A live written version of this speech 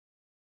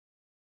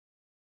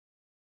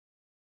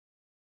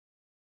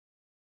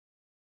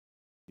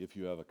If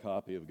you have a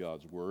copy of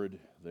God's Word,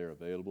 they're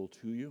available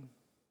to you.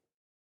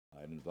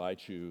 I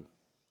invite you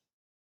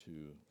to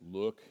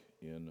look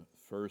in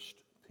 1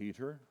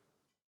 Peter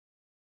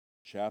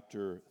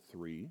chapter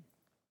 3.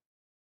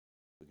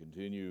 We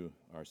continue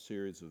our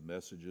series of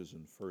messages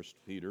in 1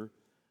 Peter,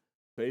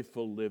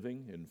 Faithful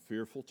Living in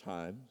Fearful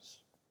Times.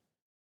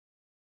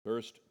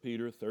 1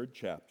 Peter, 3rd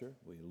chapter.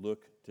 We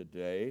look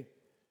today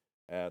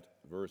at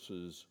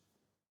verses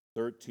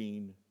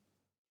 13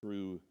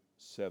 through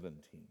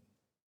 17.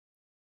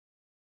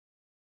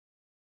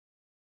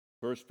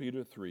 1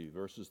 Peter 3,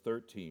 verses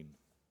 13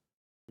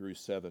 through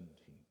 17.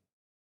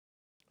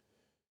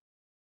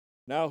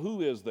 Now who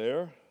is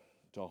there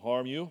to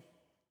harm you?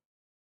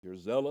 You're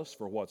zealous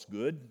for what's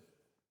good.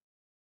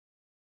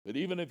 But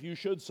even if you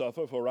should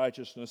suffer for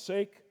righteousness'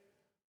 sake,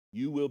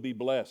 you will be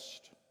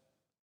blessed.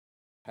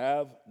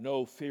 Have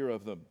no fear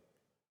of them,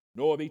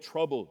 nor be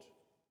troubled.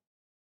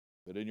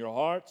 But in your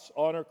hearts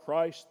honor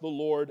Christ the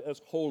Lord as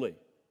holy,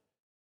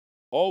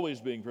 always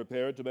being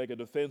prepared to make a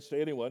defense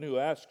to anyone who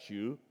asks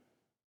you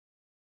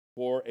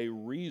for a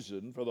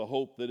reason for the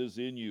hope that is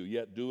in you,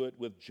 yet do it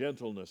with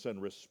gentleness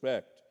and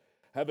respect,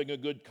 having a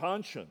good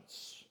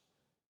conscience,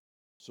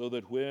 so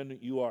that when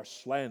you are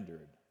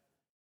slandered,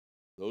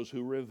 those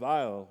who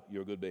revile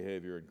your good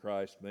behavior in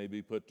Christ may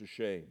be put to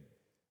shame.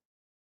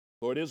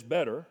 For it is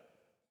better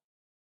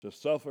to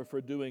suffer for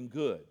doing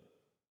good,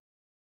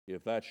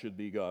 if that should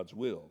be God's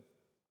will,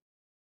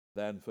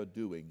 than for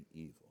doing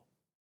evil.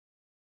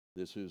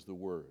 This is the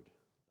word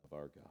of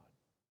our God.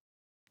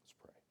 Let's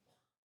pray.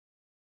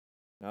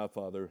 Now,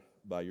 Father,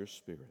 by your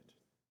Spirit,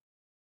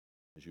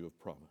 as you have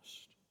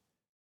promised,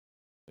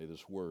 may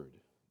this word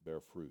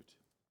bear fruit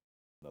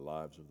in the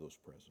lives of those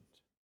present.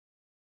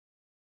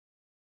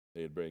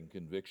 May it bring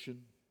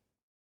conviction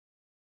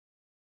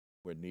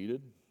where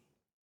needed,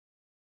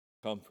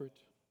 comfort.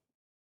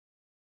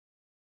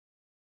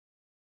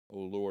 O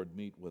Lord,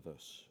 meet with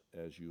us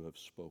as you have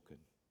spoken.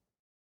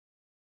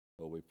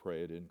 Oh, we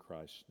pray it in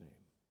Christ's name.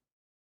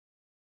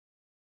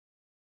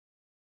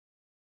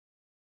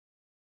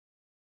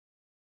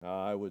 Now,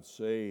 I would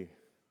say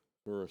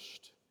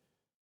first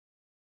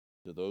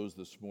to those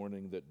this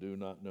morning that do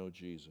not know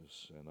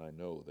Jesus, and I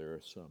know there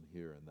are some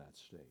here in that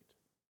state.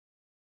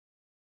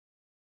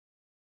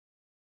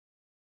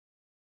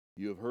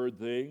 You have heard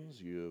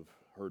things, you've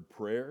heard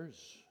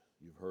prayers,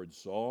 you've heard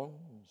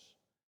songs,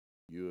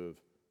 you have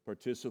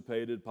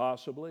participated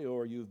possibly,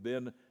 or you've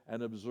been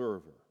an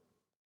observer.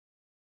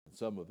 And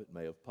some of it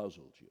may have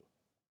puzzled you.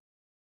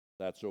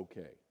 That's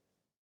okay.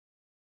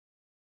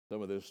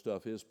 Some of this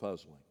stuff is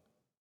puzzling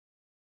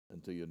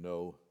until you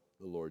know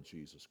the Lord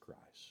Jesus Christ.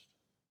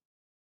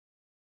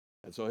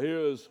 And so here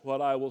is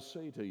what I will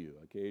say to you.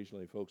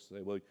 Occasionally folks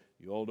say, well,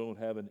 you all don't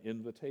have an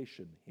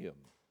invitation hymn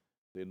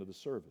at the end of the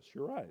service.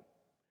 You're right.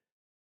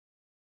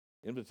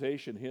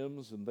 Invitation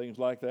hymns and things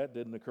like that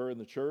didn't occur in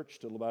the church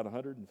till about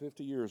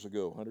 150 years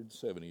ago,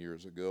 170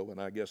 years ago,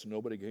 and I guess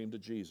nobody came to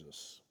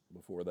Jesus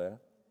before that.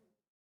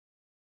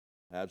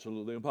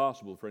 Absolutely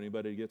impossible for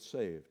anybody to get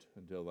saved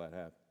until that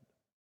happened.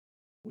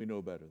 We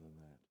know better than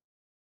that.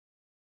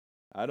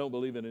 I don't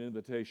believe in an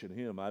invitation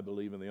hymn. I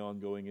believe in the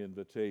ongoing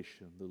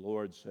invitation. The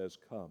Lord says,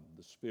 come.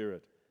 The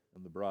Spirit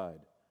and the bride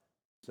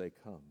say,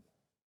 come.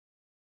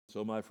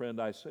 So, my friend,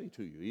 I say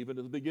to you, even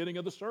at the beginning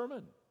of the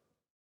sermon,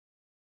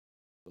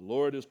 the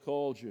Lord has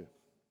called you.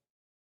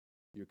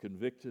 You're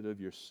convicted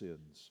of your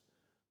sins.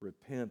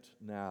 Repent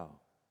now.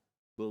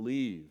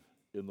 Believe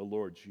in the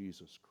Lord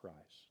Jesus Christ.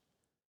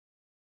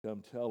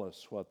 Come tell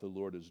us what the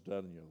Lord has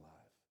done in your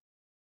life.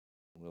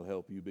 And we'll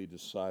help you be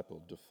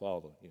discipled to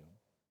follow him.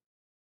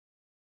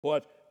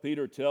 What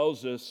Peter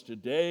tells us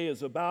today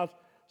is about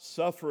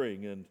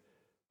suffering and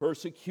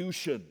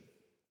persecution.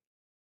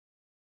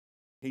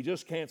 He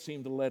just can't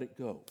seem to let it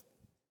go.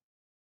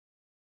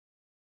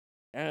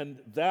 And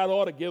that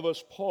ought to give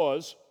us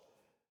pause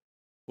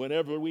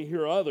whenever we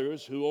hear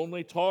others who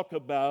only talk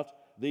about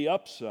the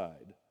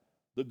upside,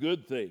 the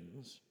good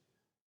things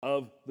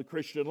of the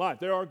Christian life.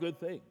 There are good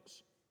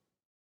things.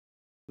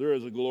 There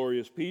is a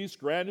glorious peace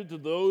granted to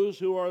those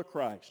who are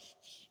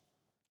Christ's.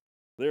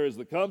 There is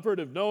the comfort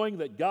of knowing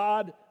that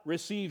God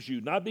receives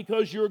you, not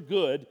because you're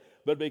good,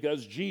 but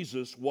because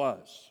Jesus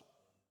was.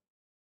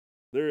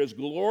 There is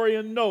glory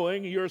in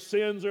knowing your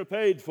sins are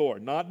paid for,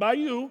 not by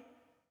you,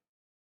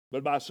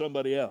 but by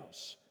somebody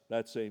else,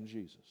 that same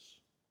Jesus.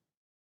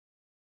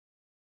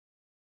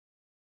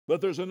 But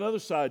there's another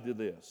side to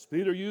this.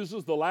 Peter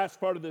uses the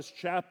last part of this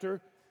chapter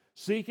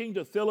seeking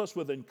to fill us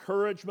with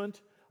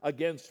encouragement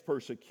against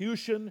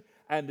persecution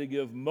and to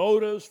give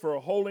motives for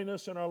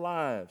holiness in our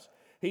lives.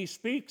 He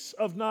speaks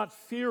of not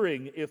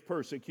fearing if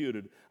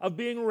persecuted, of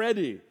being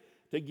ready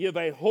to give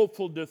a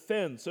hopeful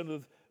defense, and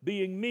of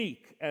being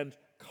meek and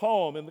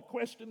calm. And the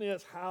question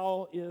is,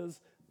 how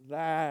is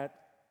that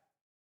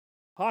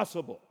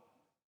possible?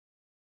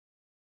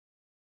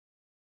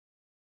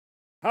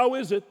 How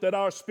is it that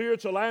our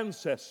spiritual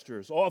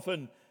ancestors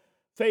often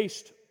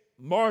faced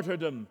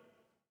martyrdom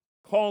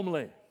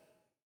calmly?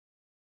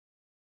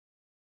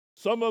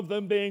 Some of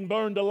them being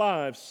burned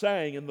alive,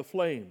 sang in the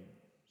flames.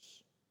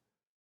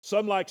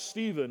 Some like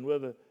Stephen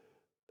with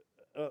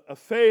a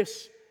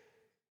face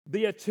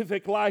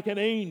beatific like an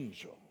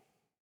angel,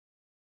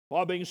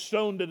 while being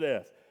stoned to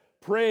death,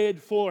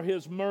 prayed for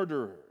his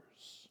murderers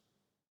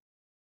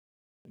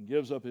and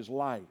gives up his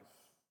life.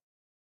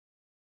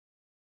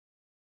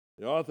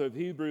 The author of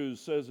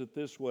Hebrews says it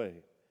this way: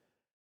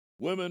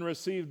 women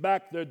received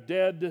back their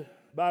dead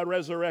by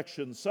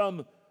resurrection.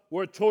 Some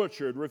were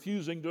tortured,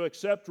 refusing to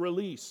accept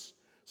release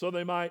so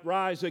they might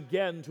rise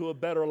again to a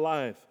better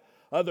life.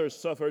 Others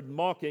suffered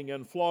mocking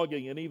and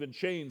flogging and even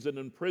chains and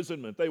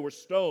imprisonment. They were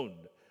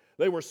stoned.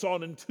 They were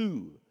sawn in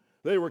two.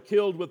 They were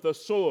killed with the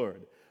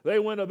sword. They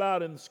went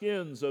about in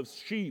skins of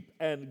sheep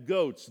and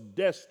goats,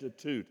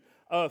 destitute,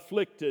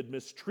 afflicted,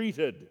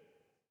 mistreated,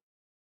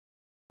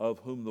 of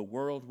whom the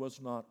world was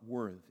not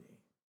worthy,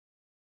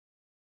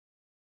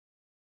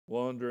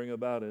 wandering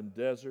about in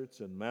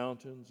deserts and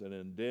mountains and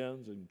in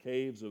dens and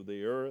caves of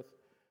the earth.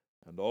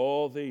 And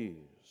all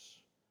these,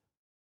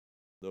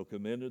 though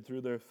commended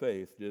through their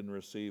faith, didn't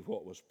receive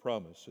what was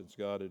promised, since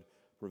God had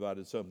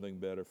provided something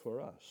better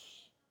for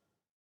us,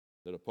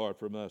 that apart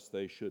from us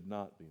they should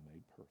not be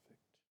made perfect.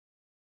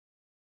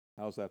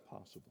 How's that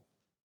possible?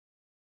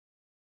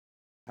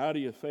 How do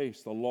you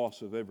face the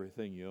loss of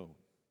everything you own?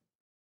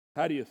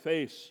 How do you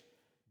face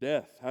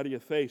death? How do you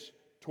face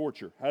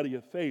torture? How do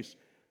you face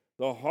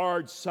the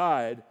hard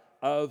side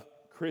of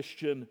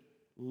Christian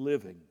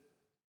living?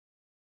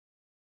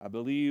 I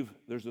believe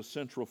there's a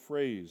central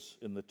phrase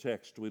in the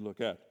text we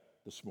look at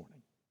this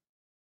morning.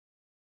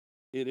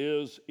 It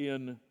is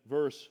in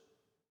verse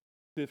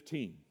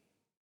 15.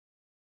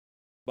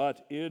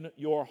 But in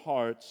your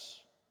hearts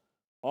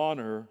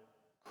honor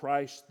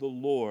Christ the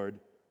Lord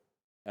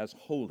as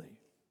holy.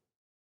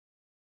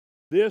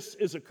 This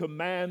is a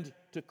command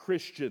to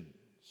Christians.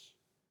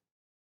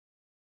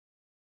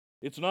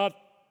 It's not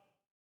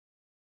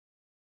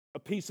a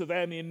piece of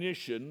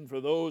ammunition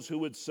for those who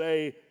would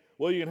say,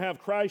 well, you can have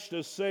Christ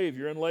as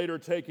Savior and later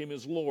take Him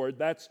as Lord.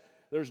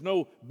 There's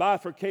no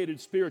bifurcated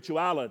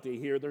spirituality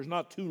here. There's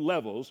not two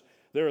levels.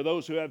 There are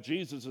those who have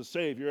Jesus as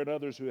Savior and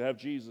others who have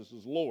Jesus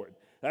as Lord.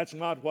 That's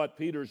not what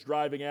Peter's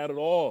driving at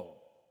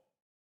all.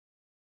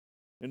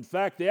 In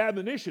fact, the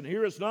admonition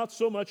here is not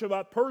so much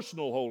about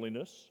personal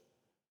holiness,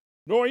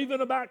 nor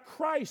even about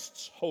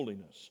Christ's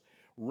holiness.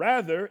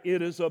 Rather,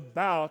 it is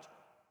about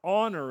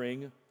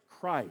honoring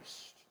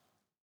Christ.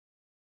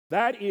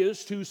 That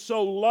is to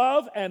so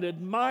love and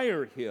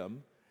admire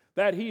Him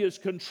that He is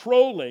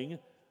controlling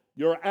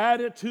your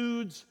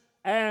attitudes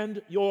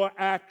and your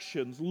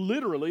actions.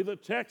 Literally, the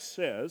text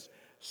says,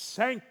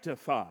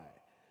 sanctify,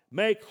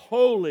 make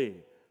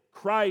holy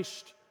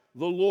Christ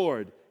the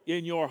Lord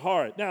in your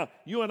heart. Now,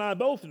 you and I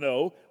both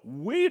know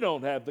we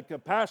don't have the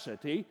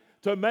capacity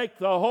to make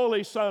the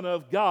Holy Son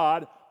of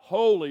God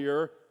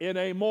holier in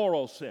a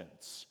moral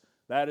sense.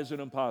 That is an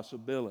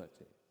impossibility.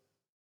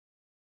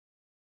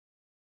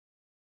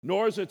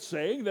 Nor is it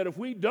saying that if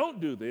we don't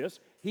do this,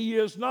 He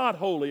is not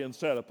holy and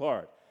set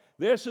apart.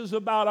 This is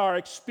about our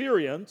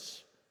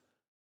experience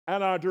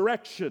and our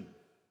direction.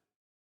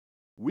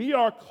 We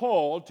are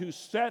called to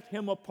set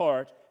Him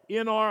apart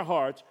in our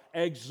hearts,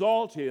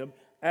 exalt Him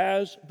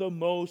as the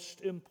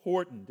most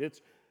important.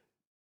 It's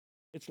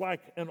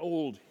like an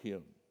old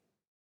hymn.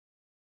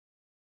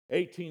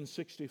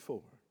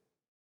 1864.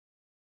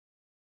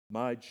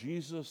 My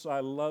Jesus, I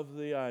love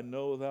Thee, I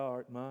know Thou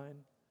art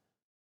mine.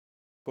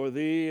 For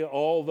Thee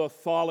all the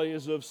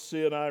follies of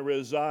sin I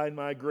resign,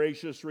 my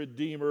gracious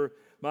Redeemer,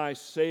 my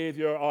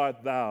Savior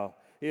art Thou.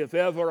 If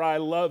ever I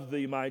love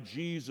Thee, my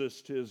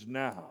Jesus, 'tis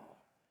now.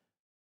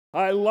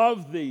 I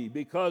love Thee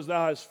because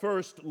Thou hast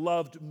first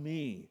loved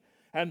me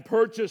and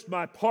purchased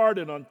my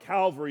pardon on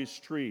Calvary's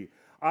tree.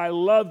 I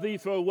love Thee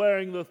for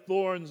wearing the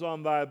thorns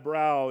on Thy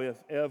brow.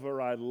 If ever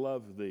I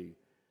love Thee,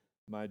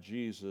 my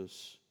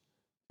Jesus,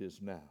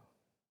 'tis now.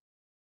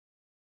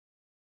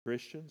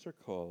 Christians are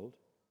called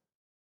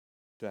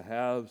to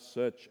have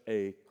such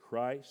a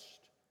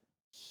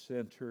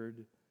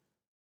Christ-centered,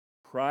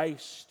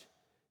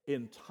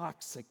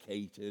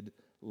 Christ-intoxicated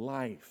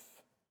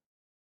life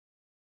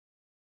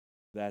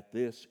that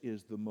this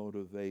is the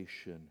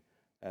motivation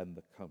and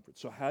the comfort.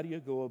 So how do you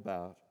go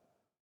about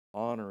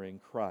honoring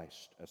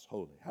Christ as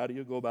holy? How do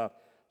you go about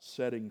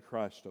setting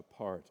Christ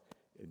apart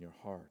in your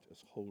heart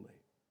as holy?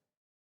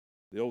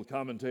 The old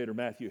commentator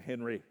Matthew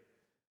Henry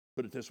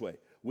put it this way: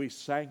 we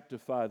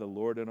sanctify the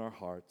Lord in our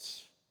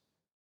hearts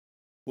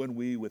when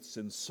we with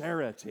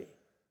sincerity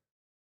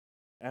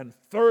and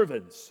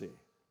fervency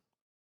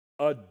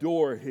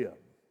adore Him.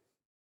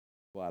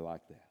 Well, I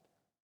like that.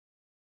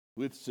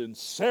 With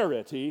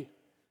sincerity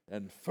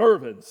and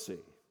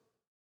fervency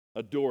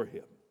adore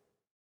Him.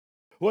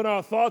 When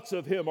our thoughts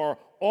of Him are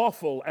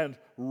awful and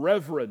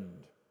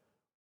reverend,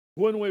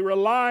 when we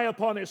rely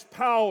upon His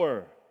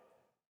power,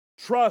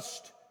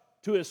 trust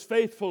to His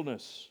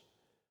faithfulness,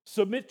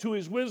 submit to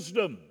His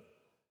wisdom,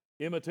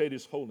 imitate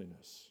His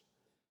holiness,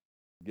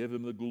 give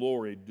Him the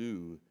glory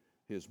due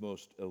His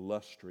most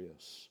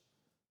illustrious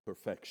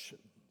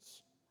perfections.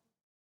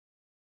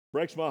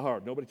 Breaks my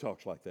heart. Nobody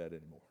talks like that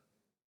anymore.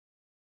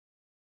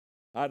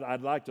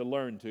 I'd like to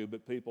learn to,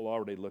 but people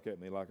already look at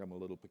me like I'm a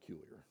little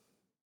peculiar.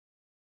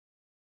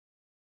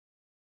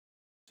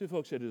 See,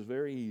 folks, it is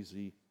very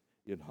easy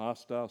in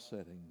hostile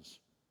settings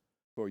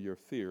for your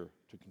fear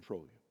to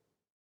control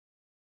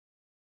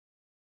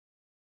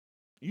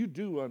you. You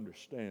do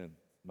understand,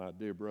 my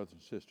dear brothers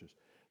and sisters,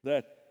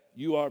 that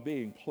you are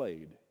being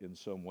played in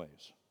some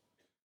ways.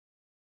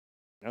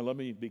 Now, let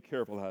me be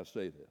careful how I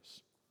say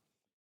this.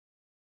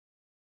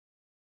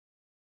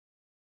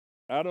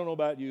 I don't know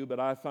about you, but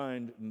I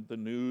find the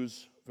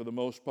news, for the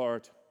most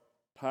part,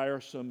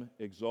 tiresome,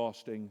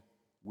 exhausting,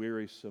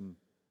 wearisome,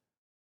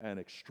 and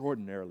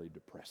extraordinarily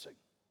depressing.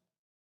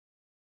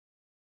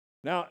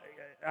 Now,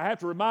 I have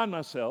to remind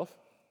myself,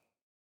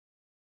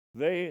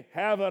 they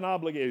have an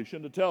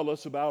obligation to tell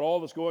us about all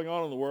that's going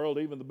on in the world,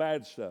 even the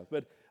bad stuff.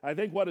 But I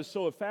think what is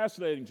so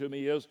fascinating to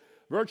me is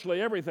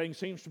virtually everything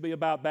seems to be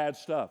about bad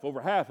stuff.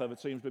 Over half of it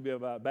seems to be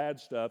about bad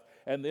stuff.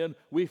 And then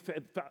we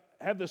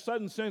have this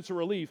sudden sense of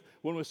relief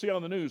when we see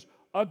on the news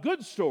a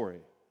good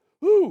story.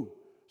 Ooh,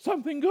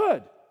 something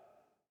good.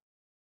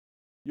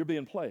 You're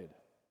being played.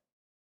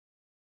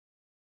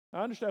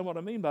 I understand what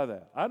I mean by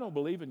that. I don't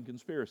believe in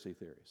conspiracy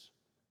theories.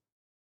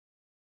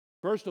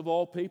 First of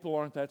all, people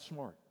aren't that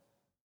smart.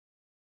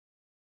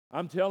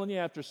 I'm telling you,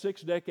 after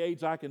 6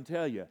 decades, I can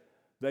tell you,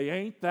 they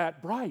ain't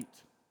that bright.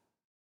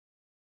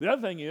 The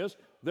other thing is,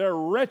 they're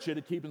wretched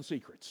at keeping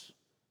secrets.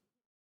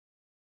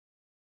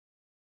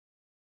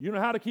 You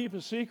know how to keep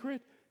a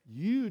secret?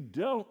 You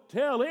don't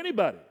tell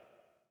anybody.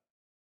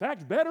 In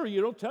fact, better,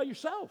 you don't tell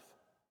yourself.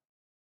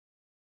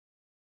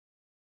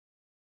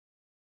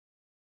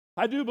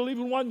 I do believe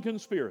in one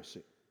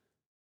conspiracy.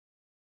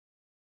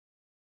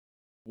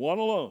 One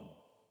alone.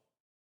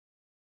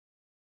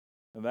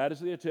 And that is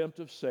the attempt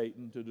of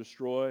Satan to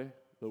destroy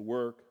the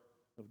work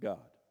of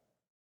God.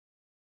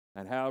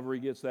 And however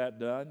he gets that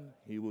done,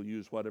 he will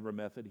use whatever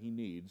method he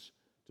needs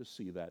to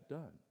see that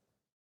done.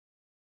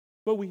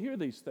 But we hear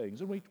these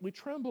things and we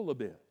tremble a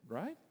bit,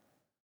 right?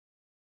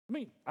 I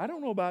mean, I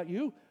don't know about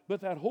you, but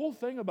that whole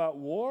thing about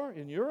war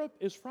in Europe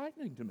is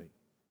frightening to me.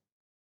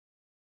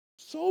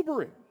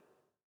 Sobering.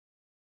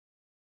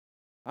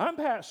 I'm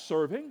past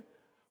serving,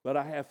 but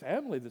I have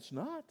family that's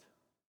not.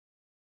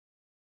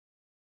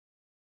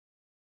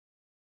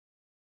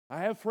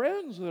 I have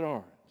friends that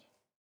aren't.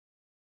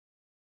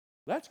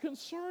 That's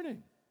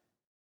concerning.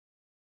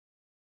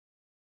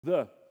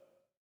 The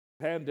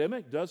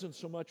pandemic doesn't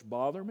so much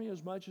bother me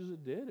as much as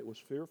it did. It was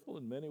fearful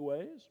in many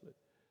ways, but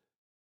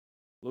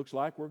looks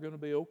like we're going to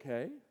be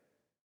okay.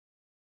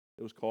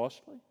 It was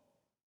costly.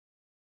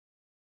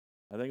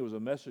 I think it was a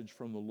message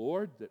from the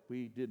Lord that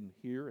we didn't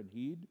hear and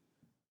heed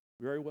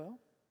very well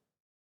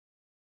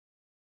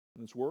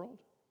in this world.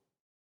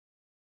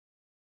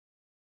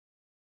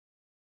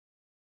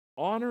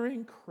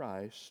 Honoring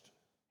Christ,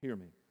 hear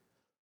me,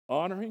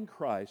 honoring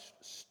Christ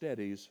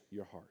steadies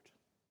your heart.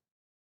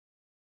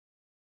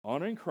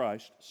 Honoring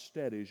Christ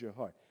steadies your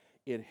heart.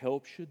 It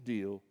helps you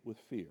deal with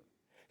fear.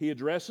 He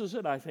addresses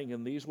it, I think,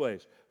 in these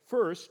ways.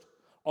 First,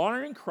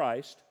 honoring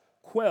Christ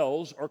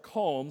quells or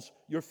calms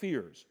your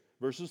fears.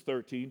 Verses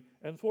 13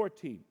 and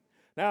 14.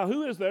 Now,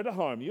 who is there to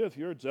harm you if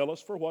you're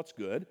zealous for what's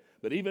good?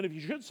 But even if you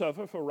should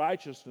suffer for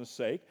righteousness'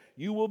 sake,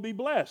 you will be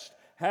blessed.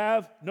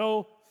 Have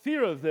no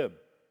fear of them,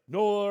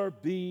 nor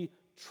be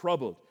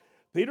troubled.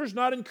 Peter's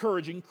not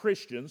encouraging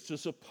Christians to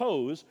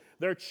suppose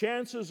their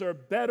chances are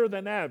better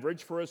than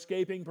average for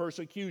escaping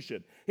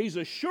persecution. He's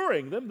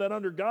assuring them that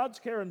under God's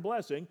care and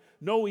blessing,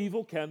 no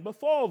evil can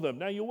befall them.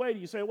 Now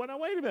you say, well, now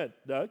wait a minute,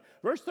 Doug.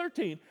 Verse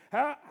 13,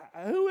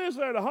 who is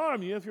there to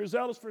harm you if you're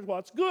zealous for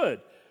what's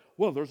good?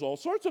 Well, there's all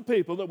sorts of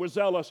people that were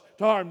zealous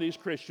to harm these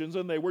Christians,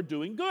 and they were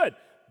doing good.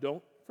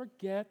 Don't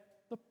forget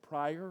the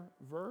prior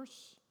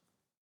verse.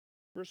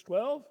 Verse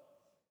 12.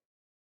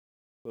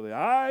 For the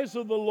eyes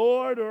of the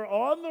Lord are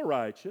on the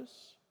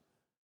righteous,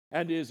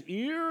 and his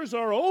ears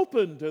are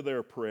open to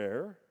their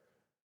prayer,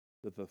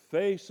 that the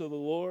face of the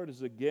Lord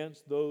is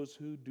against those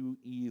who do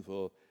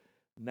evil.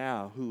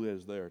 Now, who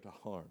is there to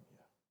harm you?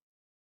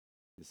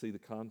 You see the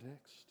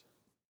context?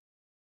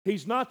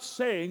 He's not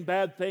saying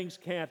bad things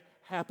can't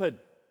happen.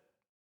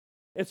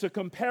 It's a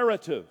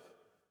comparative.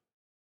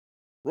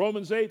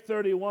 Romans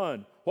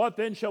 8:31. What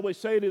then shall we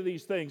say to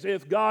these things?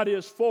 If God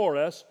is for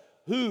us,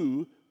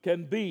 who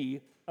can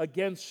be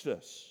against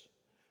us?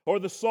 Or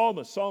the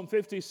psalmist, Psalm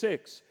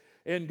 56.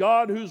 In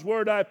God whose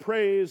word I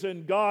praise,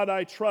 in God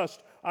I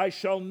trust, I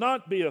shall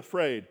not be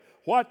afraid.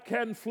 What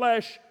can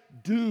flesh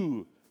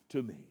do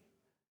to me?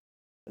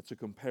 That's a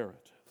comparative.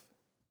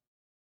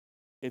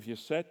 If you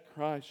set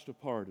Christ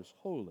apart as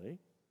holy,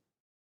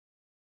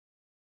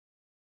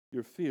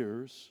 your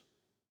fears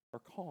are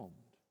calmed.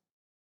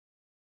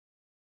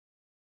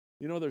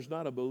 You know, there's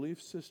not a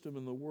belief system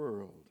in the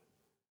world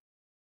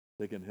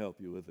that can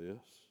help you with this.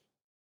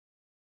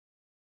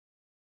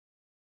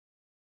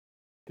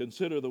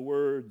 Consider the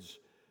words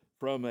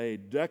from a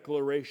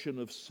declaration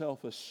of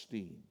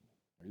self-esteem.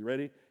 Are you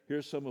ready?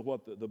 Here's some of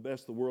what the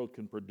best the world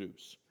can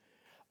produce.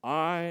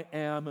 I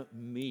am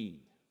me.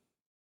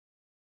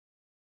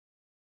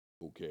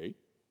 Okay.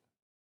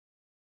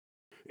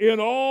 In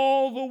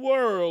all the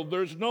world,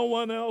 there's no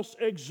one else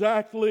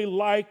exactly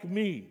like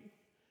me.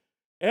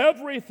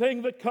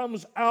 Everything that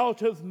comes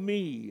out of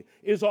me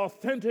is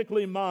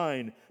authentically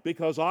mine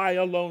because I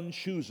alone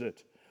choose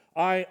it.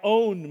 I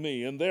own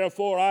me, and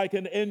therefore I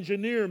can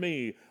engineer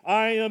me.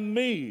 I am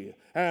me,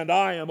 and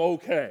I am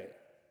okay.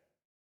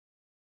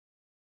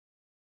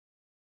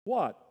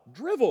 What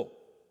drivel?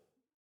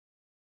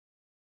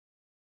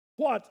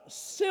 What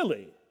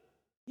silly,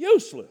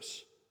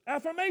 useless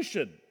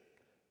affirmation.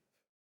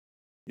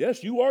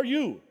 Yes, you are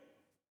you.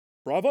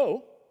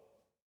 Bravo.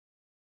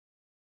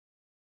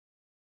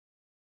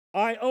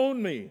 I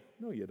own me.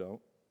 No, you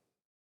don't.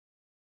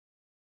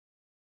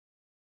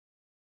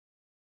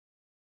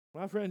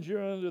 My friends,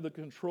 you're under the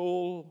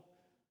control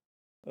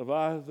of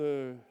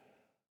either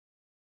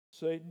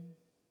Satan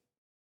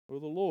or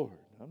the Lord.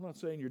 I'm not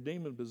saying you're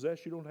demon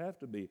possessed. You don't have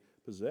to be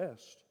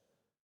possessed.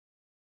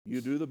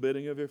 You do the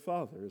bidding of your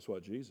Father, is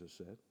what Jesus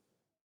said.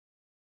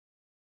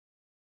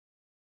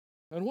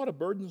 And what a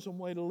burdensome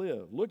way to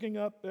live. Looking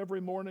up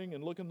every morning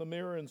and look in the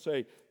mirror and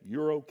say,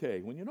 you're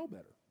okay, when you know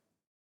better.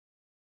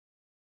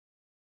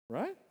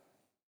 Right?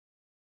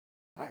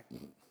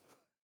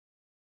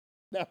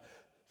 Now,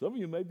 some of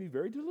you may be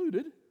very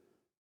deluded.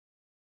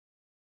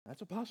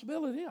 That's a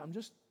possibility. I'm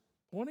just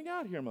pointing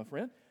out here, my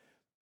friend.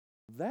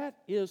 That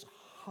is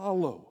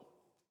hollow,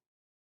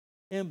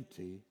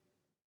 empty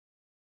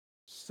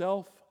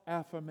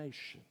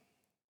self-affirmation.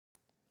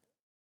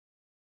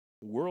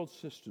 The world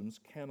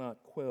systems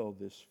cannot quell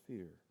this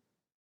fear.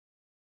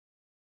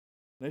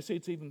 They say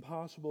it's even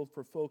possible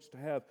for folks to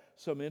have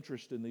some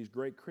interest in these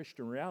great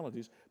Christian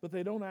realities, but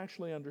they don't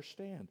actually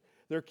understand.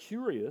 They're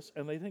curious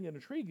and they think it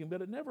intriguing,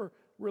 but it never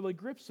really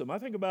grips them. I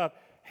think about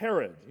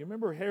Herod. You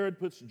remember Herod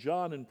puts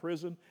John in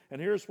prison? And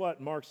here's what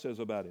Mark says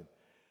about him.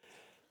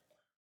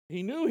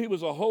 He knew he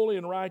was a holy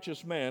and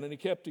righteous man, and he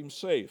kept him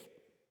safe.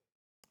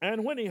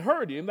 And when he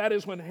heard him, that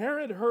is, when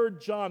Herod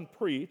heard John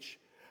preach,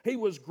 he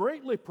was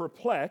greatly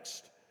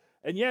perplexed,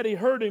 and yet he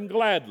heard him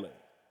gladly.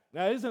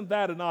 Now, isn't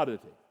that an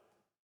oddity?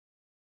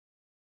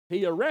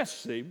 He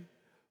arrests him,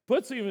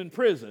 puts him in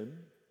prison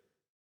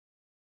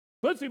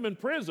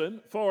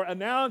for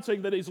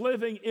announcing that he's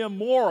living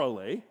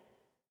immorally,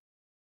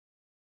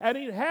 and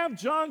he'd have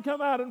John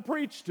come out and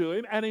preach to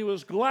him, and he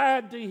was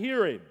glad to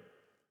hear him.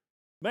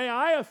 May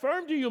I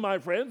affirm to you, my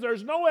friends,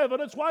 there's no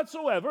evidence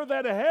whatsoever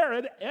that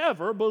Herod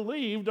ever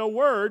believed a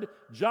word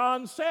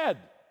John said.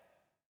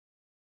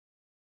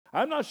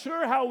 I'm not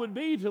sure how it would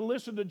be to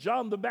listen to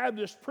John the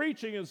Baptist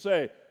preaching and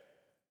say,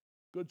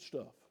 good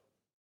stuff.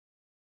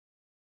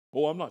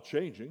 Oh, I'm not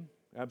changing.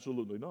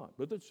 Absolutely not.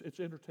 But it's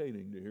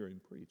entertaining to hear him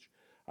preach.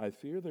 I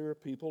fear there are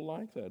people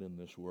like that in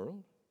this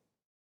world.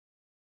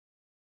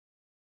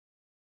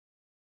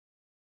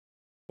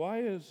 Why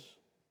is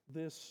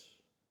this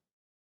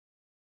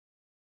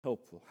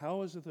helpful?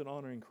 How is it that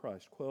honoring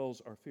Christ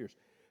quells our fears?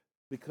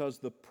 Because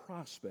the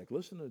prospect,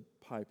 listen to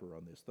Piper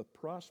on this, the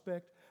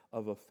prospect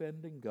of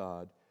offending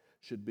God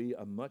should be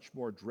a much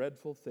more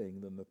dreadful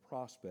thing than the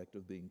prospect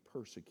of being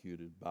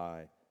persecuted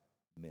by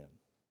men.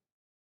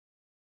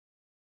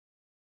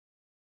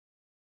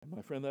 And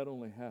my friend, that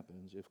only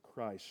happens if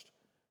Christ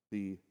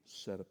be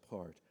set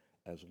apart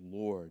as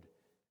Lord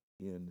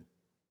in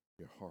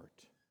your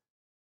heart.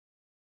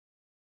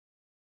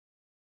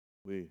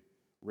 We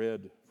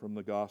read from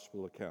the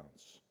gospel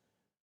accounts.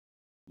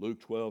 Luke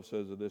 12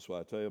 says it this way,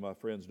 I tell you, my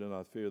friends, do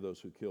not fear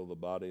those who kill the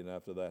body, and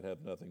after that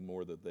have nothing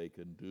more that they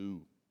can do.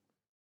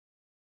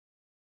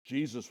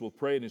 Jesus will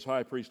pray in his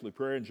high priestly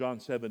prayer in John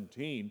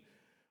 17,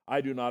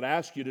 I do not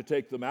ask you to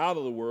take them out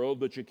of the world,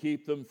 but you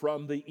keep them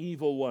from the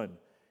evil one.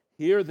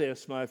 Hear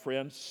this, my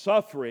friend,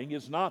 suffering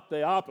is not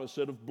the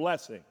opposite of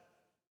blessing.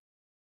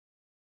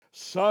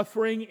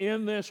 Suffering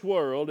in this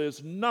world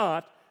is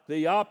not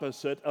the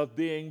opposite of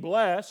being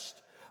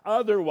blessed.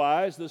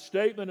 Otherwise, the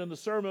statement in the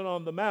Sermon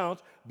on the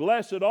Mount,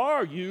 blessed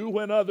are you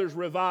when others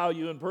revile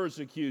you and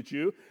persecute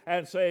you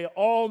and say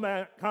all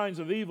kinds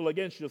of evil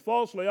against you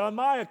falsely on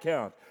my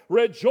account.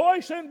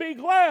 Rejoice and be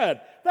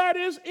glad. That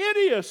is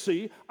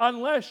idiocy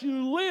unless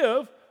you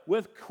live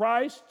with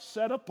Christ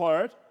set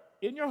apart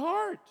in your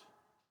heart.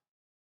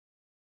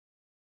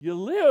 You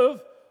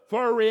live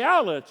for a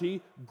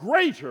reality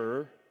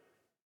greater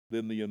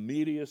than the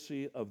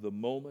immediacy of the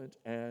moment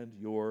and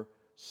your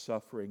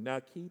suffering. Now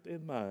keep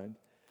in mind,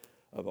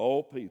 of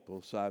all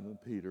people, Simon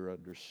Peter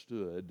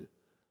understood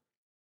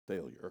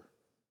failure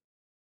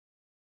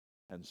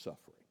and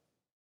suffering.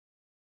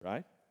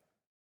 Right?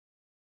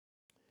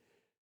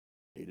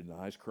 He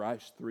denies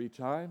Christ 3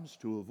 times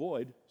to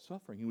avoid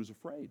suffering. He was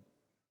afraid.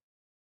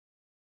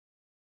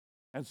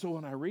 And so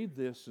when I read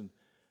this in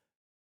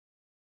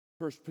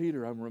 1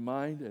 Peter, I'm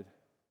reminded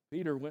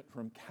Peter went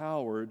from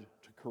coward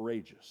to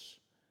courageous.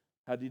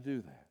 How did he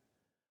do that?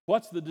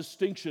 What's the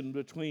distinction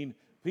between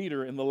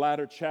Peter in the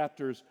latter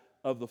chapters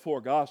of the 4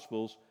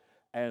 Gospels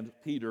and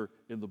Peter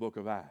in the book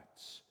of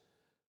Acts?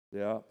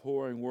 The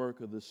outpouring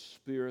work of the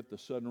Spirit, the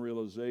sudden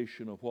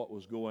realization of what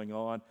was going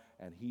on,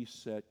 and he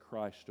set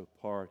Christ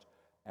apart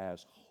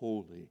as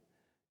holy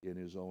in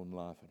his own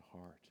life and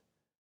heart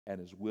and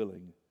is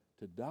willing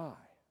to die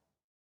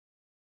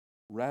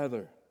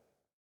rather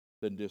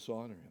than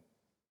dishonor Him.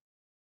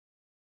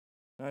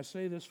 And I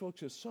say this,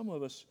 folks, as some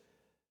of us,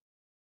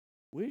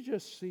 we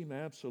just seem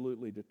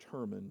absolutely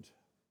determined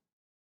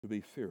to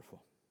be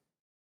fearful.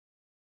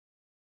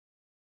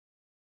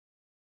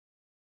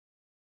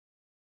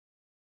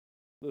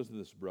 Listen to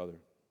this brother,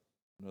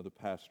 another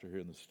pastor here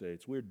in the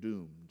States. We're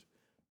doomed.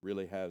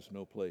 Really has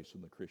no place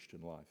in the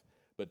Christian life.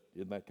 But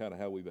isn't that kind of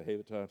how we behave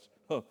at times?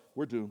 Oh,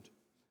 we're doomed.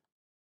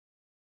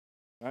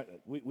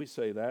 We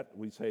say that.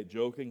 We say it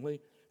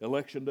jokingly.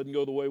 Election doesn't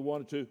go the way we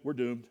want it to. We're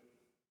doomed.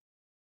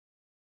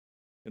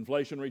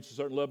 Inflation reaches a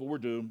certain level. We're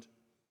doomed.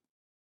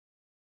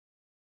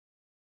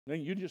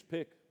 And you just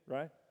pick,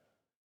 right?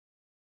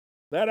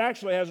 That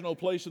actually has no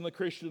place in the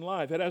Christian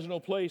life. It has no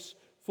place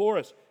for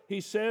us.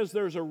 He says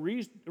there's a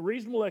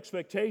reasonable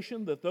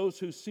expectation that those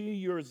who see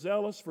you're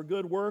zealous for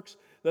good works,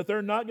 that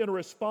they're not going to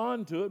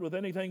respond to it with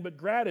anything but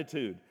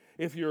gratitude.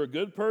 If you're a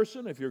good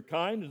person, if you're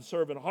kind and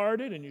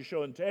servant-hearted and you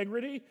show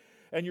integrity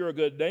and you're a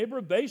good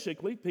neighbor,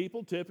 basically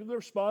people typically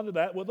respond to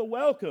that with a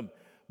welcome.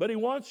 But he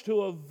wants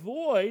to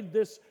avoid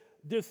this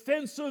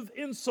defensive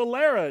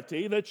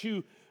insularity that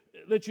you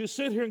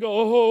sit here and go,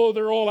 oh,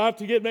 they're all out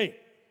to get me.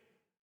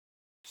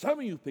 Some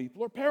of you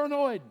people are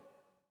paranoid.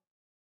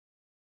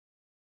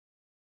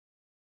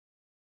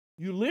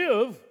 You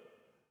live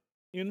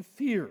in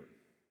fear.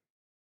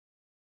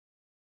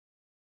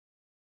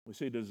 We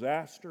see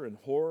disaster and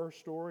horror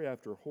story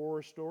after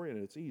horror story,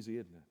 and it's easy,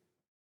 isn't it?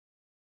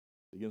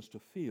 Begins to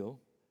feel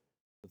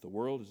that the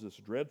world is this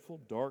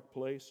dreadful, dark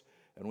place,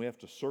 and we have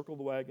to circle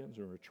the wagons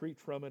and retreat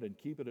from it and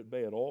keep it at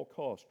bay at all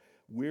costs.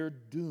 We're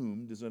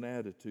doomed is an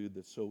attitude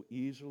that so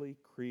easily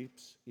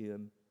creeps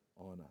in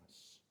on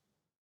us.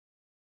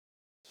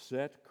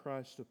 Set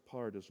Christ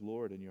apart as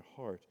Lord in your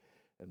heart,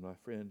 and my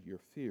friend, your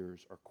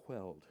fears are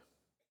quelled.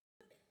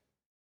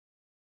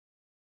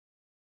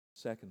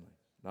 Secondly,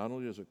 not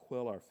only does it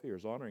quell our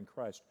fears, honoring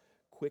Christ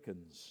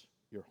quickens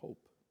your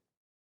hope.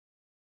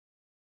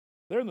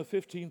 There in the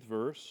 15th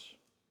verse,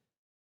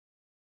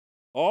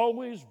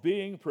 always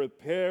being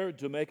prepared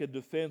to make a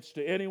defense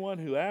to anyone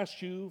who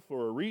asks you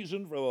for a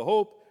reason for the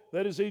hope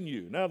that is in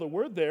you. Now the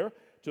word there,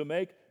 to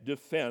make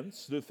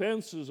defense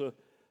is a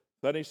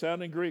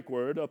funny-sounding Greek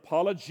word,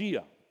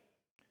 apologia.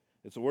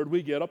 It's a word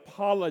we get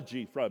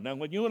apology from. Now,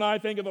 when you and I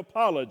think of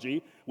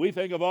apology, we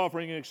think of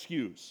offering an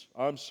excuse.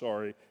 I'm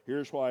sorry,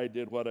 here's why I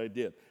did what I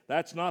did.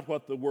 That's not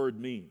what the word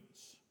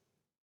means.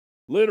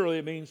 Literally,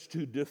 it means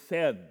to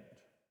defend.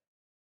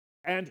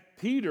 And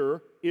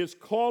Peter is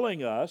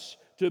calling us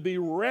to be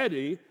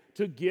ready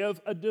to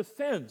give a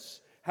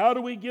defense. How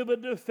do we give a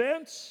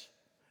defense?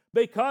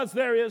 Because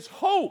there is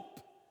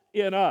hope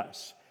in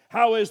us.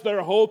 How is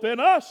there hope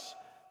in us?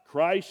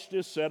 Christ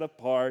is set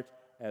apart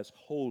as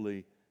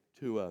holy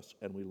to us,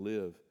 and we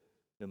live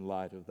in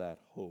light of that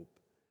hope.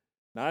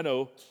 Now, I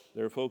know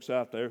there are folks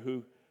out there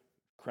who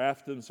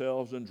craft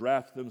themselves and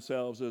draft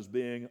themselves as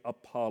being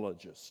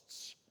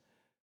apologists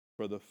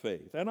for the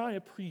faith, and I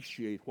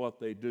appreciate what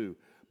they do,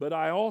 but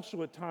I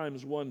also at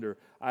times wonder,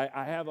 I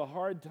have a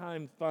hard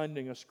time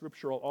finding a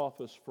scriptural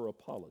office for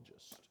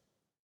apologist.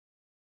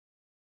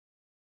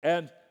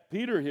 And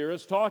Peter here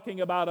is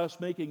talking about us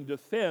making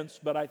defense,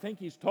 but I think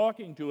he's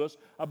talking to us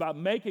about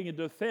making a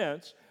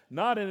defense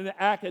not in an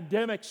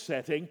academic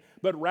setting,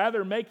 but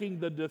rather making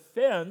the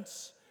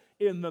defense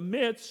in the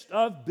midst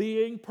of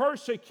being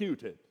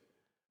persecuted.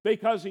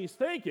 Because he's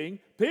thinking,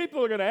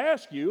 people are going to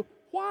ask you,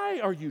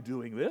 why are you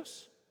doing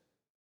this?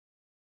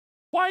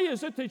 Why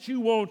is it that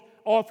you won't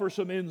offer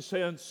some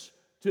incense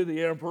to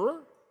the emperor?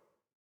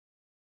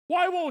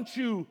 Why won't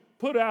you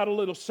put out a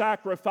little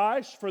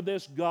sacrifice for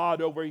this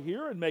God over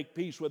here and make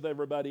peace with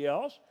everybody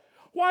else?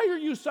 Why are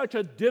you such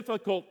a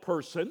difficult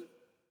person?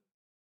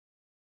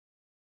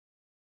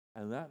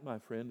 And that, my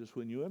friend, is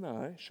when you and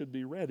I should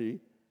be ready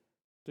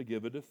to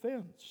give a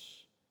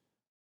defense.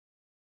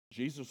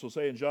 Jesus will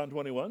say in John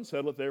 21,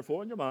 settle it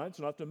therefore in your minds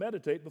not to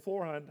meditate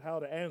beforehand how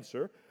to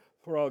answer,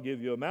 for I'll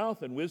give you a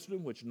mouth and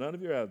wisdom which none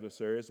of your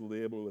adversaries will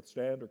be able to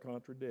withstand or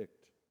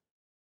contradict.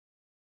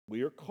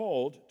 We are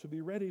called to be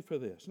ready for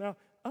this. Now,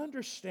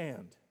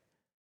 understand,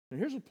 and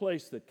here's a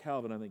place that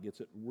Calvin, I think, gets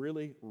it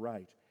really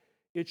right.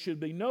 It should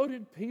be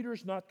noted,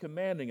 Peter's not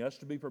commanding us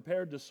to be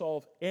prepared to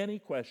solve any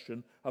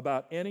question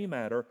about any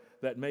matter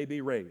that may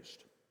be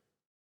raised.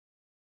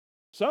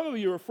 Some of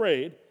you are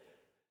afraid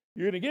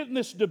you're going to get in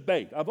this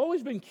debate. I've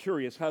always been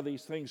curious how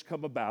these things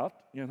come about,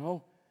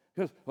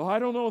 because, I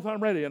don't know if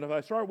I'm ready, and if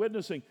I start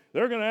witnessing,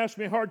 they're going to ask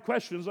me hard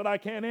questions that I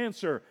can't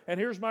answer, and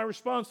here's my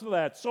response to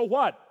that. So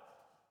what?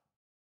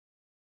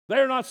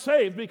 They're not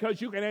saved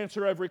because you can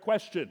answer every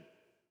question.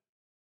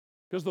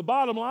 Because the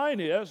bottom line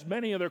is,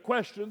 many of their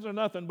questions are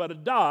nothing but a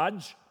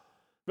dodge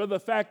for the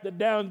fact that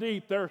down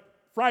deep they're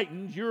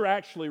frightened you're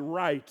actually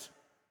right.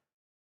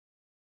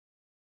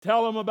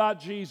 Tell them about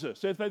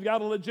Jesus. If they've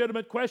got a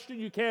legitimate question,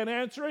 you can't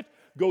answer it,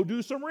 go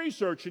do some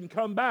research and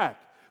come back.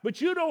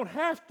 But you don't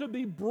have to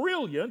be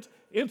brilliant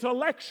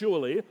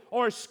intellectually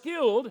or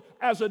skilled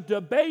as a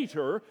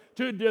debater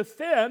to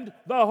defend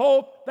the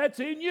hope that's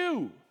in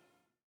you.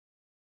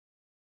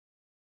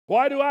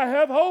 Why do I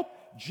have hope?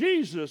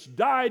 Jesus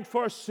died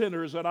for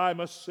sinners, and I'm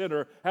a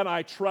sinner, and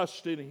I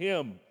trust in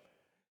Him.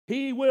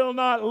 He will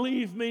not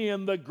leave me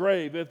in the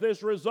grave. If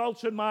this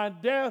results in my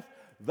death,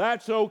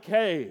 that's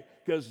okay,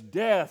 because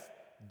death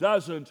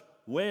doesn't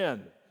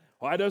win.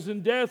 Why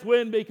doesn't death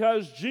win?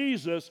 Because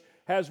Jesus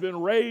has been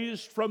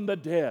raised from the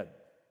dead.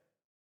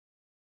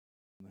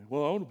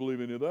 Well, I don't believe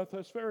any of that.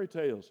 That's fairy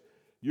tales.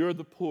 You're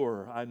the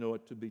poor. I know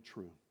it to be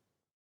true.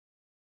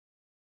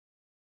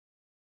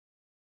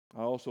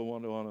 I also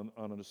want to,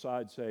 on an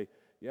aside, say,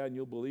 yeah, and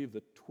you'll believe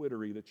the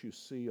twittery that you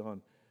see on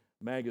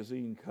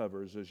magazine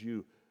covers as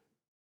you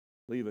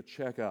leave a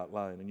checkout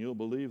line, and you'll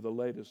believe the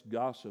latest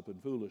gossip and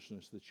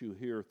foolishness that you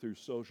hear through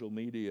social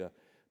media.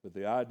 But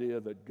the idea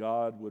that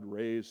God would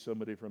raise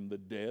somebody from the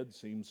dead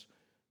seems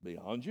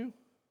beyond you.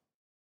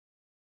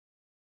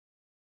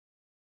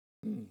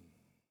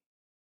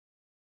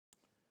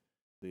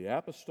 The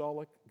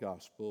apostolic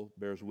gospel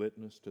bears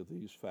witness to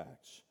these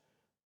facts.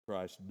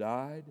 Christ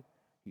died,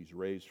 He's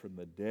raised from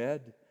the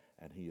dead,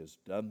 and He has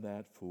done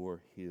that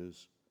for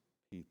His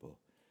people.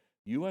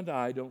 You and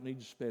I don't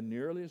need to spend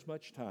nearly as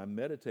much time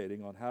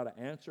meditating on how to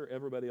answer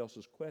everybody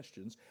else's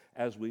questions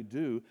as we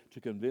do to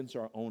convince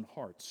our own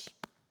hearts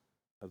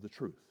of the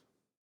truth.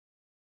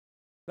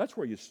 That's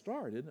where you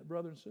start, isn't it,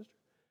 brother and sister?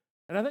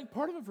 And I think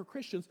part of it for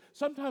Christians,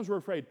 sometimes we're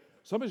afraid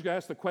somebody's going to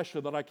ask the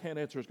question that I can't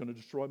answer is going to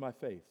destroy my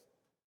faith.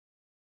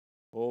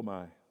 Oh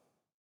my.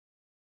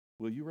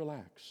 Will you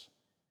relax?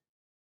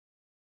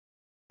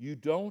 You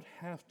don't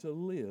have to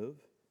live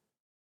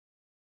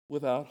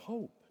without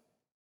hope.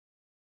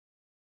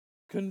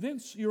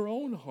 Convince your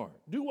own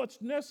heart. Do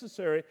what's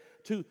necessary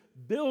to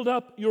build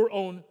up your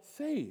own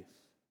faith.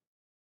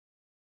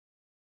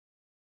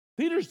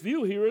 Peter's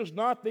view here is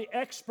not the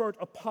expert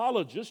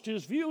apologist.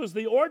 His view is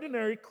the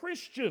ordinary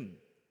Christian.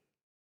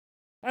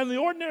 And the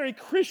ordinary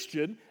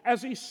Christian,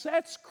 as he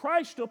sets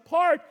Christ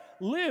apart,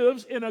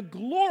 lives in a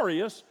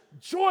glorious,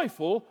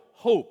 joyful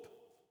hope.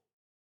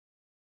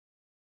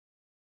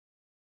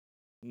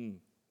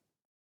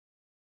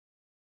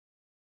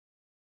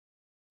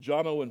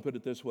 John Owen put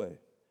it this way,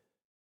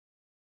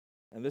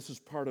 and this is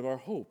part of our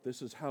hope.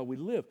 This is how we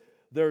live.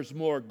 There's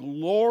more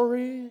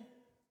glory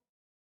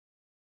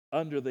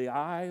under the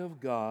eye of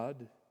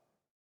God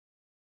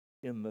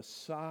in the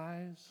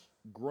sighs,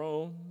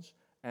 groans,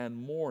 and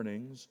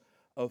mournings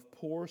of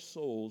poor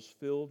souls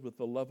filled with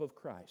the love of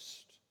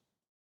Christ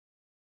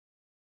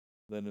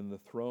than in the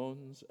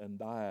thrones and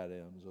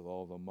diadems of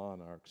all the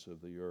monarchs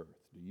of the earth.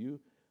 Do you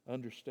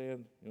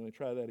understand? You want to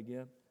try that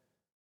again?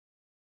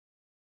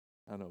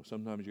 I know,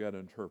 sometimes you got to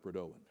interpret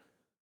Owen.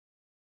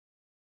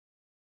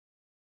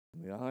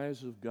 In the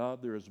eyes of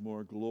God, there is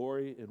more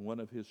glory in one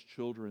of His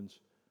children's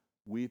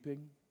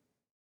weeping,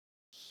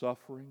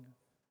 suffering,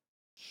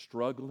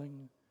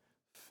 struggling,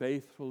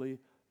 faithfully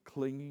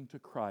clinging to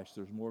Christ.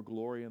 There's more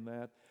glory in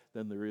that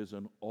than there is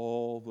in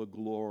all the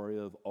glory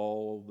of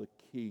all the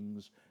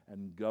kings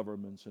and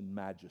governments and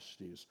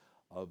majesties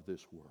of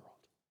this world.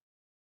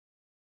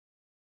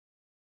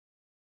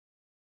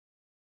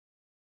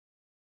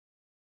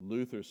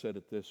 Luther said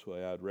it this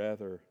way, I'd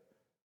rather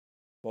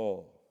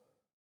fall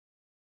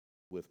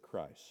with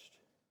Christ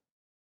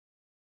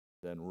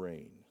than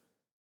reign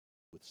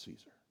with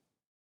Caesar.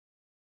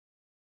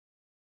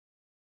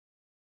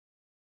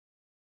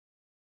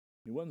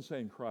 He wasn't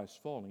saying Christ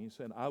falling. He's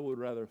saying, I would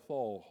rather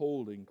fall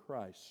holding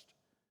Christ,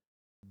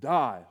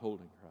 die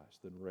holding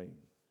Christ, than reign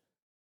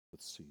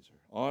with Caesar.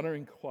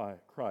 Honoring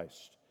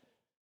Christ,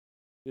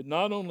 it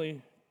not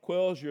only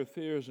quells your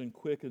fears and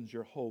quickens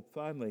your hope,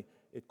 finally,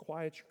 it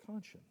quiets your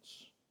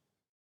conscience.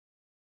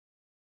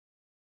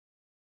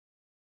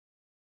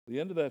 The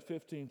end of that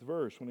 15th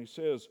verse, when he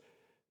says,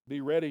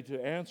 be ready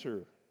to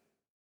answer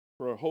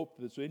for a hope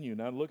that's in you.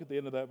 Now look at the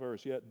end of that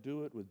verse. Yet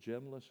do it with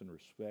gentleness and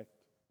respect,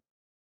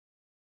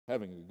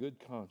 having a good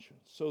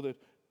conscience, so that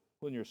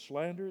when you're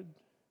slandered,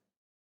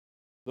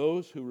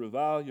 those who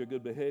revile your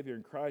good behavior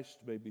in Christ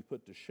may be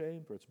put to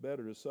shame, for it's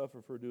better to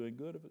suffer for doing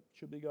good, if it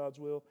should be God's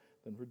will,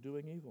 than for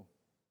doing evil.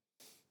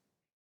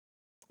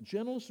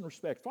 Gentleness and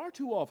respect. Far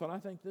too often, I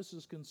think this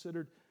is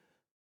considered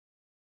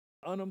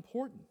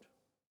unimportant.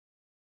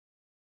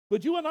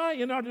 But you and I,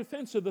 in our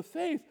defense of the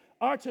faith,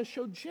 are to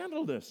show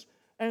gentleness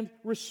and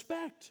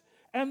respect,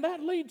 and that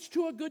leads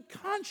to a good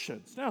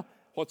conscience. Now,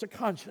 what's a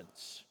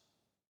conscience?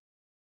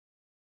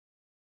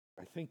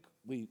 I think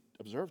we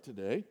observe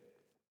today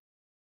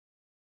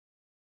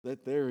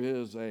that there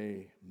is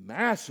a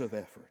massive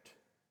effort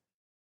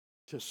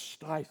to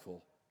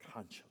stifle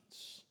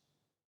conscience,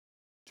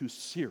 to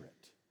sear it.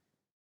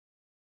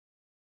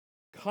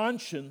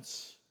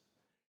 Conscience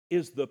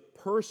is the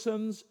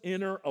person's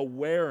inner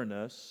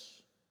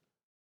awareness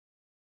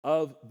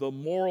of the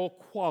moral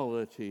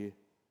quality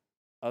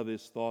of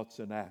his thoughts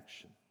and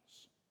actions.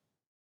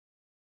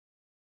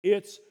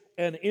 It's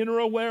an inner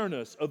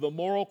awareness of the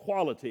moral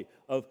quality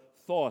of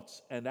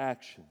thoughts and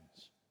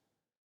actions.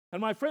 And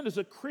my friend, as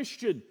a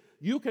Christian,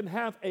 you can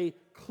have a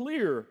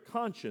clear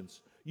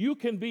conscience. You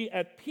can be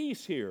at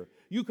peace here.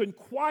 You can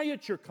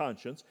quiet your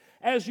conscience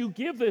as you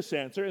give this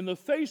answer in the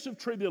face of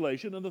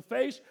tribulation, in the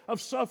face of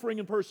suffering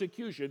and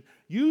persecution.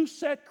 You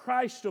set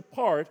Christ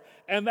apart,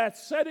 and that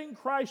setting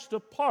Christ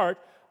apart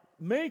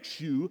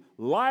makes you,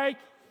 like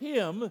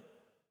Him,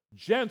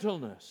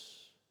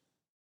 gentleness,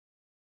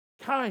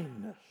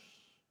 kindness,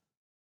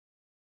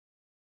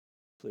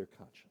 clear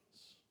conscience.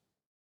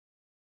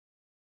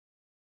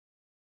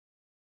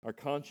 Our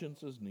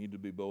consciences need to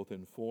be both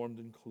informed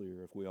and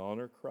clear. If we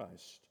honor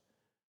Christ,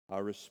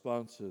 our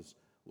responses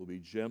will be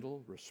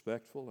gentle,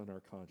 respectful, and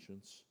our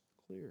conscience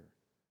clear.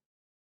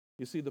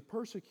 You see, the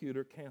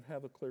persecutor can't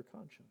have a clear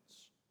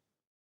conscience.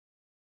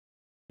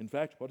 In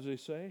fact, what does he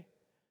say?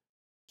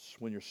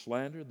 When you're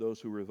slandered, those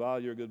who revile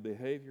your good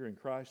behavior in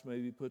Christ may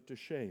be put to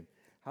shame.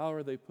 How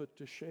are they put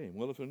to shame?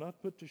 Well, if they're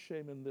not put to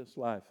shame in this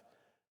life,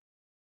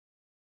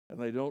 and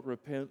they don't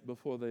repent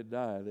before they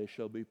die, they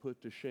shall be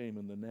put to shame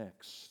in the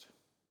next.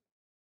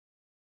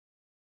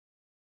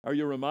 Are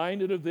you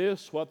reminded of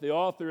this, what the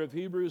author of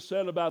Hebrews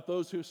said about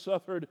those who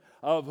suffered,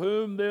 of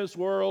whom this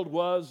world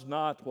was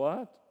not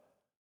what?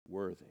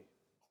 Worthy.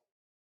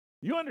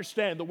 You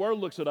understand, the world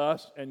looks at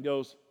us and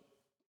goes,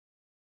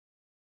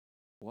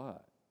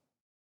 what?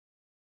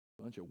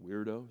 Bunch of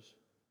weirdos.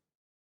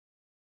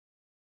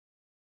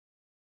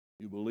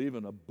 You believe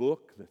in a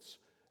book that's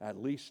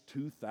at least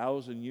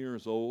 2,000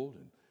 years old,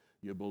 and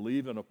you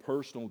believe in a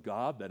personal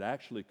God that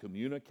actually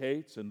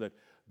communicates, and that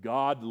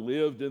God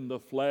lived in the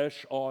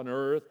flesh on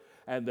earth,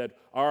 and that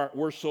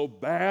we're so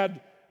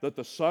bad that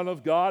the Son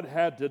of God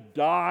had to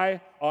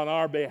die on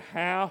our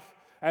behalf,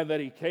 and that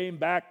He came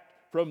back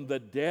from the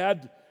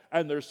dead,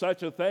 and there's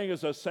such a thing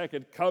as a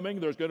second coming.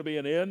 There's going to be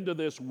an end to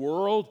this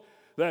world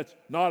that's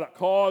not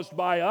caused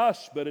by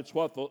us, but it's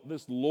what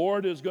this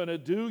Lord is going to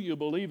do. You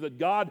believe that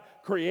God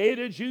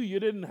created you. You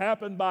didn't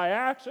happen by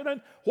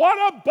accident.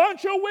 What a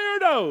bunch of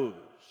weirdos!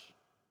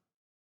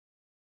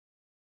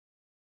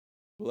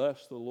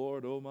 Bless the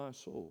Lord, O my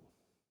soul,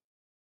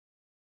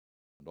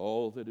 and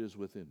all that is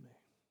within me.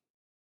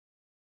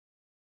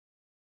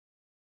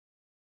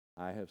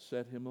 I have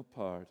set Him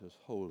apart as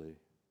holy.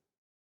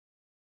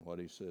 What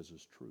He says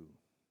is true.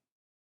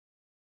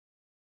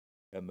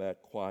 And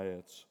that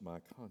quiets my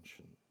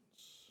conscience.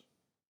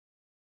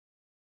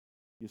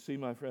 You see,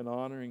 my friend,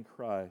 honoring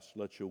Christ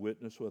lets you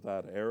witness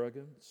without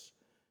arrogance.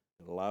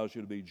 It allows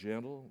you to be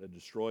gentle. It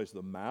destroys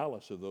the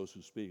malice of those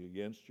who speak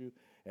against you.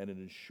 And it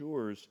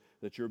ensures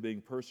that you're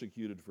being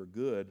persecuted for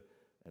good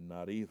and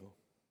not evil.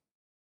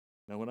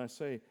 Now, when I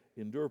say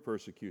endure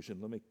persecution,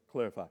 let me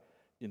clarify.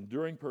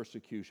 Enduring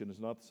persecution is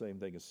not the same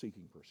thing as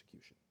seeking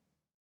persecution.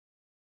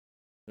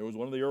 There was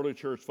one of the early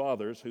church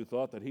fathers who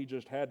thought that he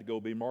just had to go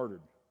be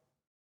martyred.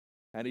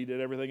 And he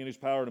did everything in his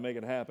power to make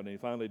it happen, and he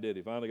finally did.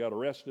 He finally got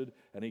arrested,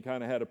 and he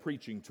kind of had a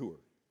preaching tour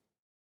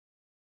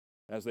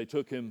as they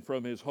took him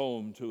from his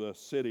home to a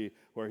city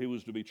where he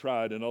was to be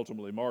tried and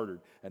ultimately martyred.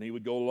 And he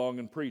would go along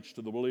and preach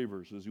to the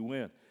believers as he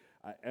went.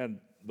 And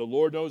the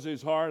Lord knows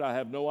his heart. I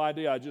have no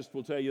idea. I just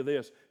will tell you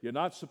this. You're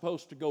not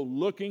supposed to go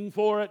looking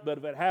for it, but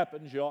if it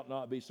happens, you ought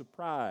not be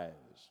surprised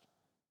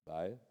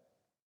by it.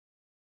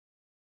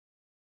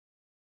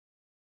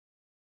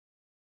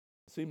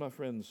 See, my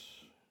friends,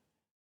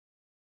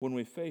 when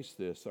we face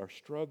this, our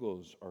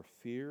struggles are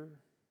fear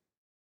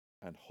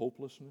and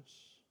hopelessness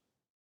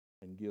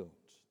and guilt.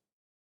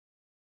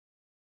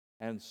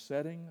 And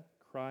setting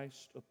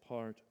Christ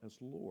apart as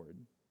Lord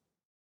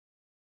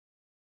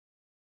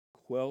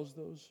quells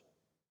those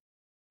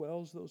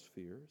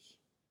fears,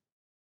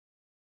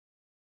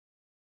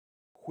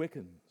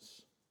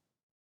 quickens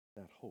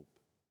that hope,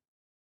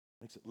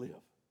 makes it live,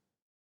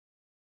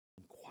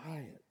 and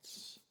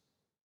quiets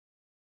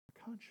the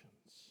conscience.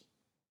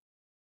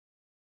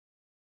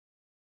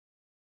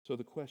 So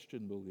the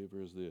question,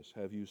 believer, is this: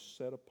 have you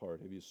set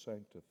apart, have you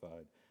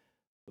sanctified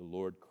the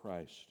Lord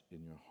Christ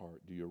in your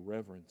heart? Do you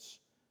reverence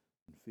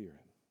and fear Him?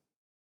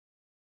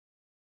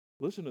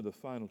 Listen to the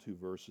final two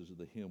verses of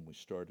the hymn we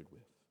started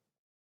with.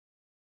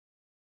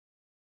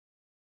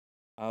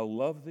 I'll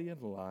love Thee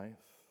in life,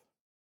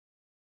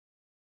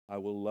 I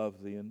will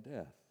love Thee in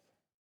death,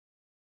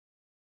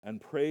 and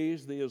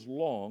praise Thee as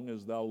long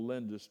as Thou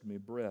lendest me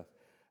breath,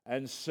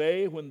 and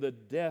say when the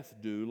death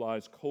dew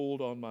lies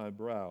cold on my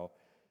brow,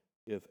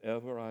 if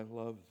ever I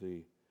love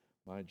Thee,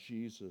 my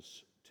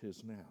Jesus,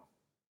 'tis now.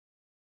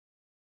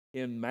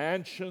 In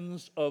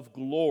mansions of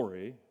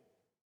glory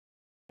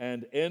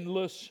and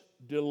endless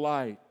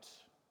delight,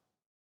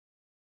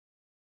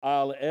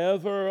 I'll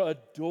ever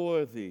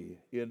adore Thee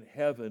in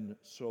heaven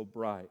so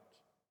bright.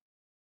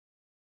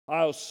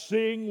 I'll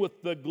sing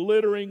with the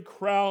glittering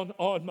crown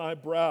on my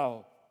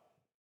brow,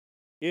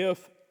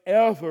 if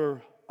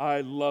ever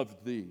I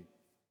loved Thee,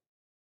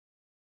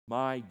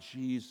 my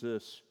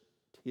Jesus,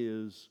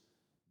 'tis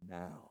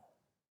now.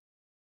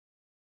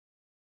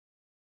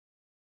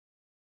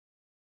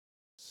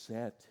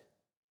 Set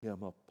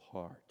Him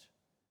apart.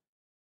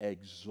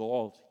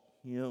 Exalt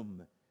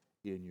Him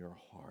in your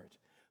heart.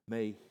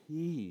 May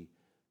He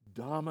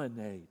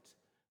dominate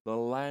the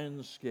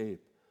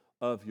landscape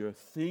of your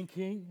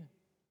thinking,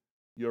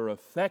 your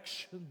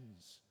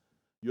affections,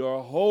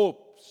 your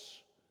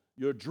hopes,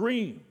 your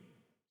dreams,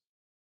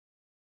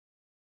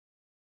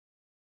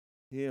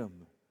 Him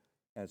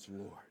as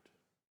Lord.